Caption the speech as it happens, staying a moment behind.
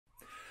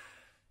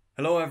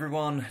Hello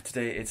everyone,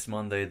 today it's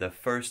Monday the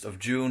 1st of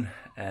June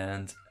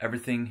and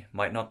everything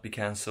might not be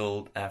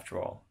cancelled after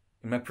all.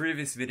 In my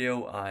previous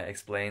video I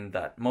explained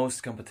that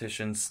most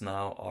competitions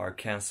now are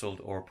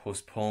cancelled or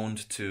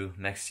postponed to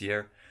next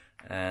year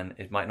and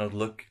it might not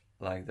look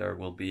like there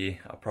will be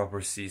a proper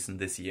season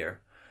this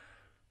year.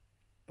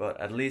 But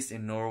at least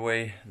in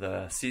Norway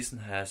the season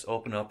has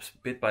opened up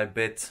bit by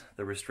bit,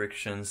 the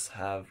restrictions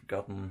have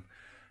gotten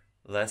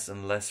less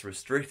and less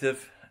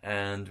restrictive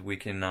and we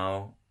can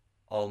now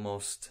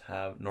almost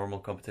have normal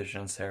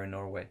competitions here in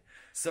Norway.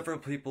 Several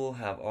people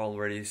have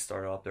already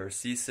started up their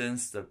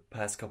seasons the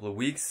past couple of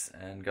weeks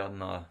and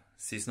gotten a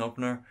season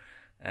opener,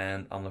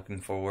 and I'm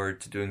looking forward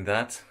to doing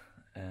that,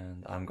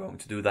 and I'm going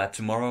to do that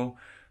tomorrow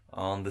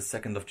on the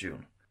 2nd of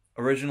June.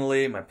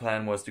 Originally my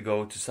plan was to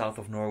go to south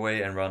of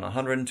Norway and run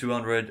 100 and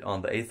 200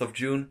 on the 8th of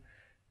June.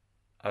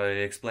 I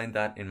explained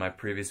that in my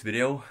previous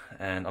video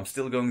and I'm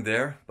still going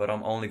there, but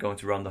I'm only going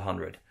to run the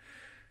 100.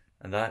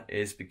 And that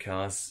is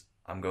because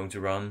I'm going to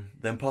run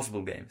the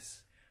Impossible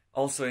Games.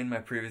 Also in my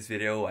previous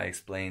video I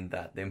explained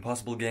that the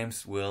Impossible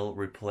Games will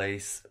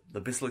replace the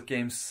Bislett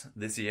Games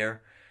this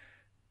year,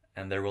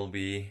 and there will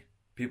be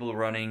people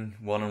running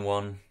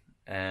one-on-one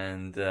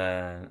and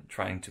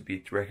trying to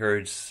beat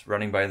records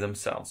running by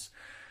themselves.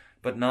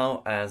 But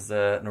now as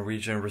the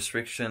Norwegian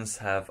restrictions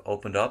have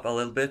opened up a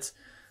little bit,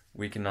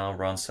 we can now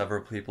run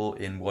several people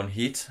in one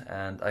heat,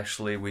 and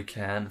actually we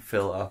can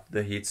fill up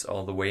the heats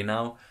all the way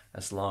now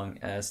as long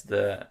as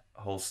the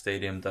whole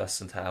stadium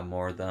doesn't have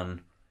more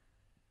than,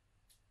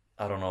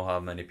 I don't know how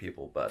many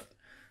people, but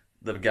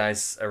the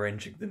guys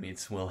arranging the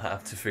meets will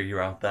have to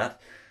figure out that.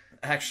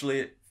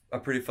 Actually, a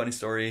pretty funny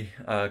story.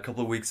 A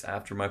couple of weeks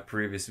after my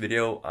previous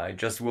video, I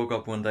just woke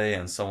up one day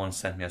and someone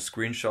sent me a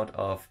screenshot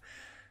of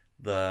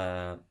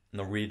the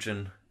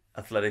Norwegian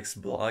athletics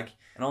blog,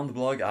 and on the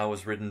blog I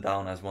was written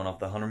down as one of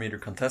the 100-meter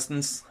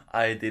contestants.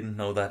 I didn't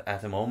know that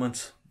at the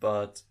moment,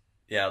 but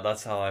yeah,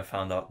 that's how I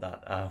found out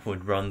that I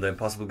would run the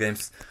Impossible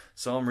Games,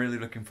 so I'm really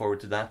looking forward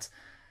to that.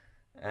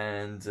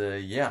 And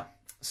yeah,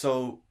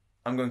 so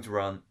I'm going to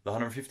run the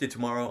 150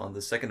 tomorrow on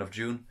the 2nd of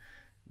June,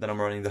 then I'm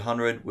running the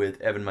 100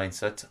 with Even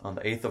Mindset on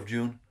the 8th of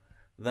June,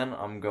 then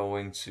I'm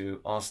going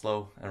to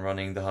Oslo and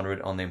running the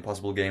 100 on the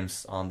Impossible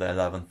Games on the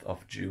 11th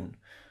of June.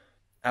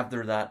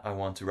 After that I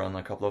want to run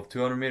a couple of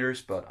 200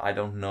 meters, but I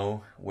don't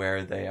know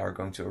where they are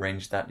going to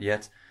arrange that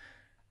yet,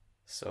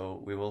 so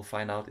we will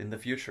find out in the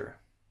future.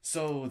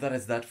 So that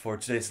is that for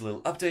today's little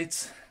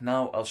update.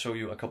 Now I'll show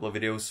you a couple of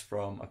videos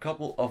from a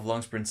couple of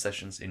long sprint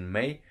sessions in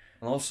May,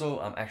 and also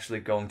I'm actually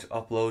going to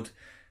upload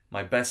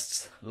my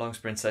best long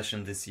sprint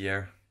session this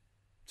year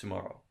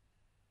tomorrow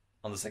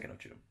on the 2nd of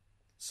June,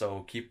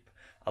 so keep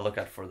a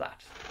lookout for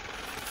that.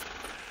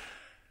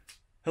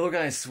 Hello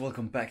guys,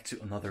 welcome back to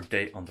another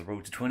day on the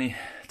road to 20.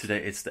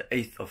 Today it's the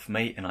 8th of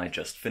May and I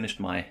just finished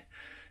my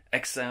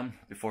exam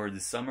before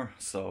this summer,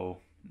 so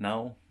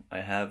now I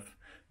have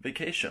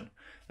vacation.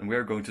 And we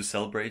are going to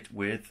celebrate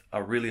with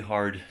a really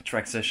hard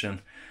track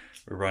session.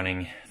 We're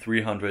running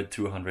 300,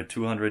 200,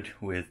 200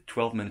 with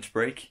 12 minutes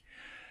break.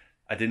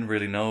 I didn't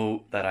really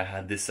know that I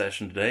had this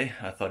session today.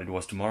 I thought it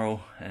was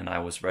tomorrow and I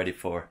was ready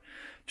for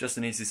just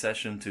an easy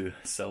session to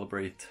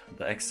celebrate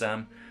the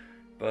exam,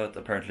 but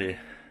apparently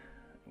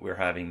we're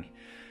having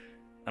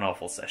an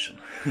awful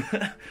session.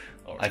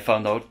 I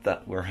found out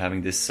that we're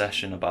having this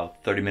session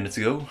about 30 minutes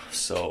ago,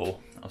 so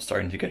I'm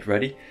starting to get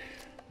ready.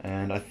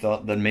 And I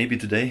thought that maybe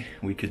today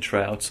we could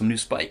try out some new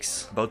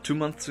spikes. About 2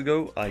 months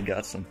ago I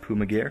got some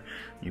Puma gear,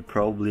 you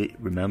probably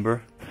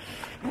remember.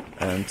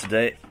 And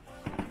today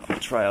I'll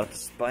try out the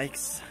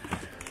spikes.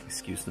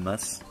 Excuse the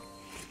mess.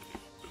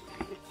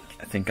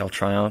 I think I'll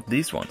try out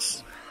these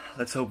ones.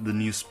 Let's hope the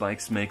new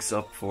spikes makes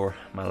up for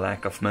my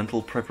lack of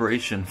mental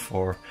preparation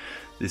for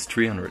this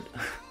 300.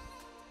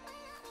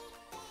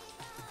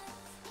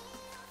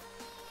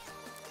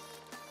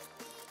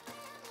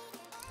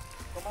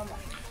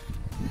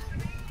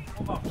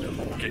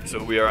 Okay,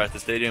 so we are at the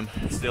stadium,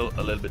 still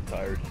a little bit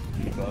tired,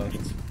 but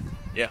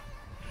yeah,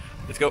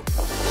 let's go.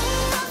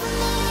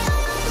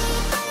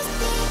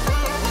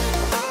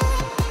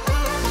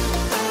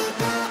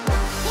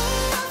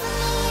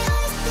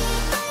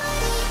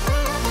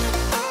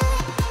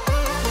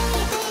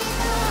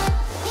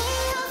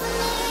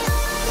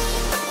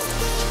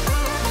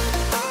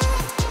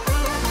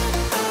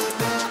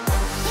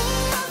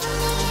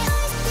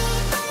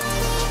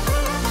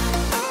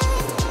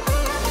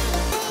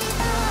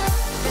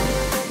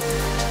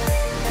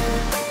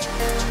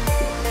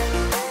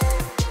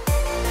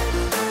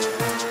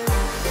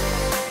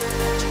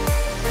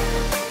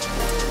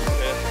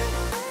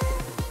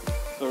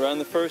 Ran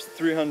the first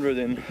 300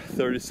 in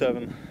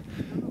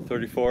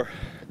 37:34,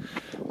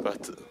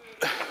 but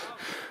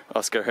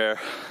Oscar here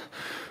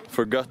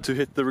forgot to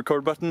hit the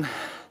record button,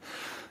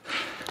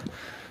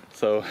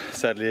 so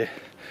sadly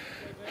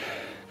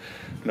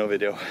no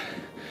video.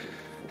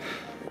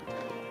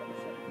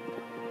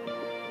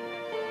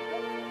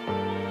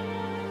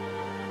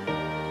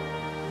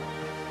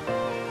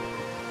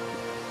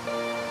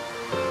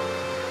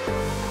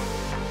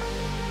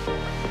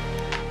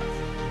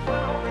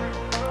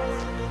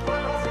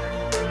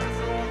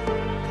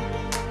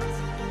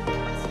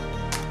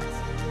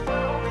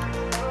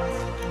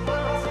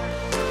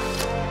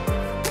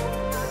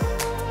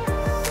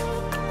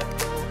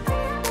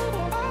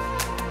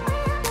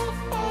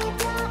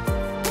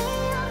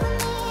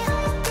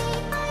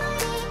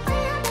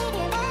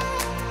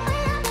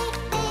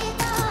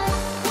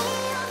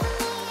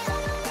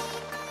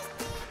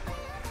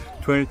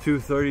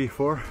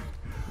 22:34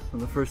 on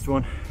the first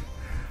one,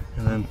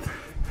 and then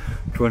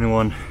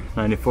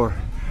 21:94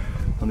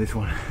 on this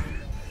one.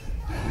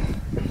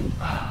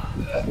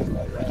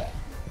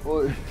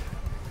 Boy,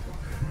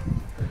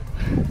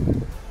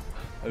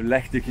 I'm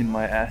lactic in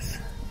my ass.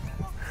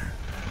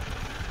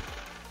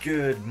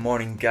 Good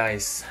morning,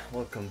 guys.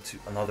 Welcome to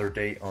another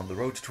day on the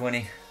road to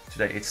 20.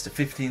 Today it's the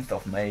 15th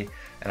of May,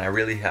 and I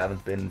really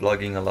haven't been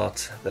vlogging a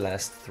lot the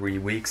last 3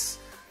 weeks.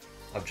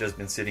 I've just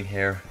been sitting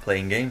here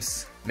playing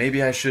games.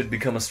 Maybe I should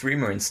become a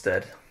streamer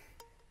instead.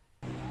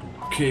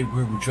 Okay,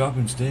 where we're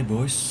dropping today,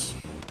 boys?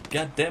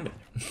 God damn it.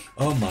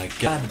 Oh my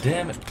god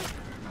damn it.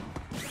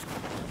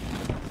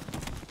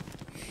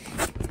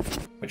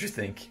 What'd you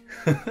think?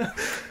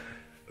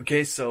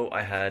 Okay, so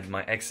I had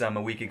my exam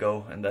a week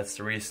ago, and that's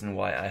the reason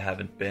why I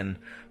haven't been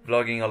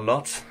vlogging a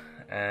lot.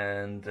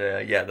 And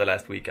yeah, the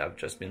last week I've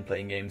just been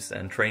playing games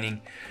and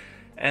training.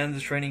 And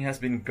the training has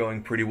been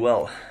going pretty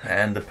well.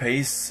 And the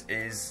pace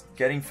is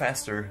getting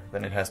faster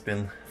than it has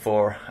been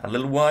for a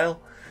little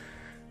while.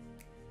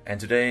 And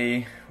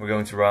today we're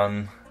going to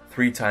run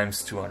 3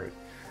 times 200.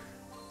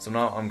 So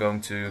now I'm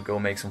going to go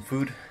make some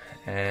food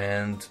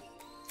and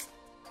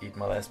eat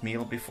my last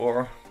meal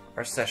before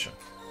our session.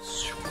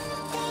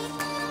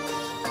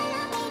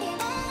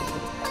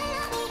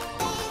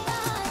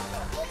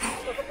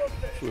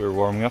 We're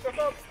warming up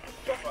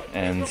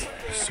and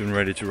soon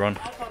ready to run.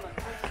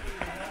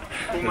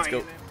 Let's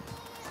go.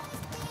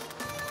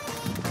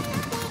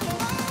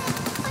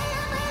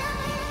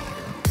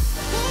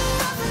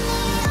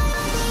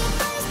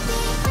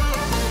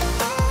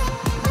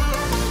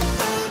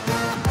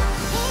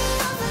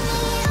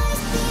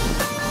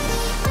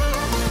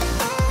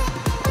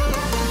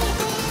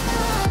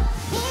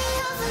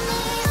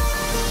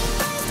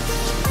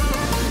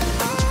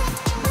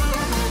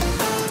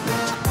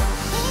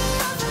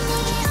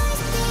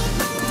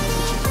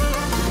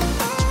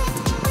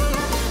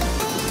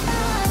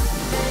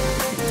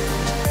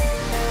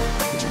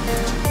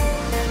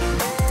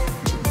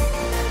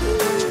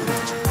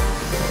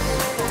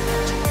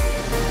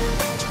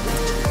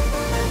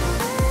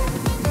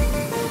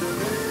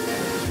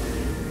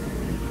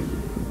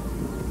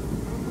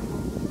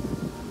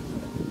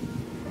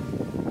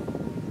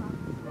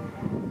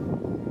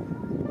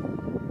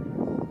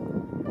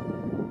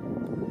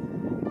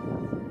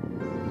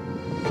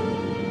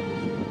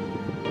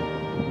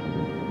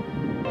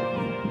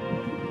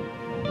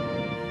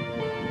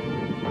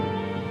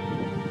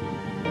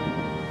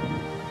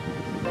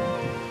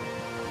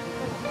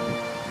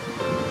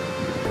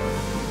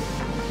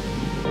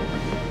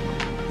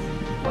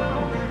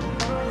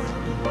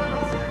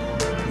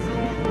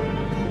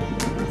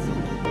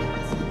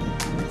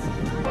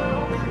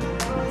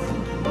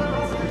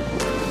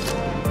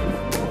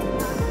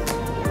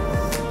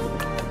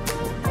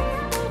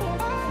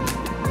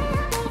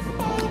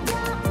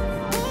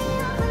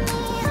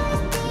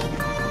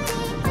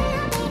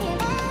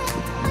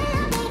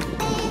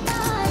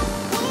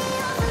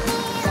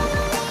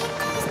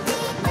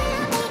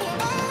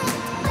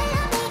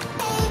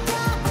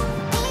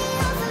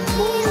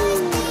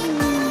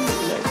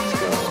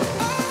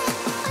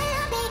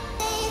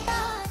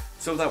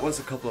 So that was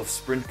a couple of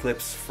sprint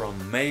clips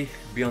from May.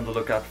 Be on the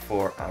lookout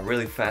for a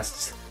really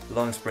fast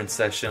long sprint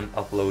session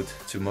upload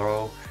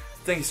tomorrow.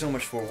 Thank you so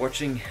much for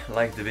watching.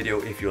 Like the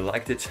video if you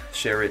liked it,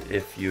 share it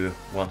if you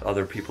want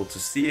other people to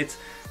see it,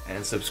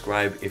 and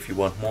subscribe if you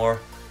want more.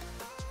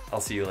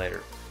 I'll see you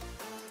later.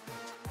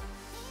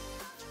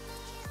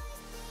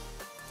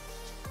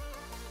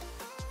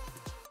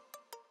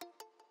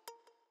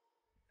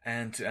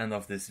 And to end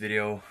off this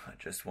video, I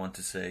just want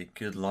to say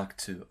good luck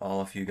to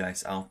all of you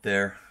guys out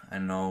there. I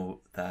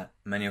know that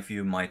many of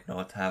you might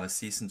not have a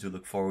season to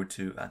look forward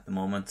to at the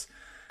moment.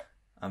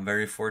 I'm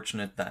very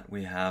fortunate that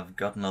we have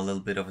gotten a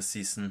little bit of a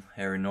season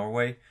here in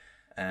Norway,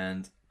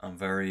 and I'm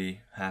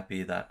very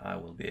happy that I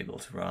will be able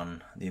to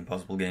run the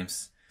Impossible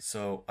Games.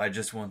 So I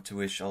just want to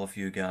wish all of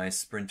you guys,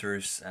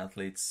 sprinters,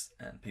 athletes,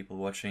 and people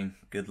watching,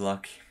 good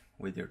luck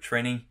with your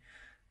training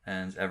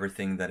and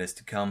everything that is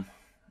to come.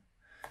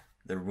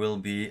 There will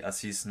be a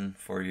season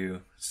for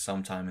you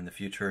sometime in the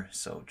future,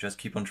 so just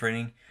keep on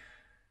training,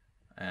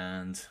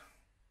 and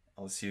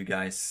I'll see you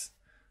guys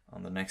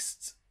on the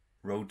next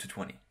road to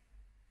 20.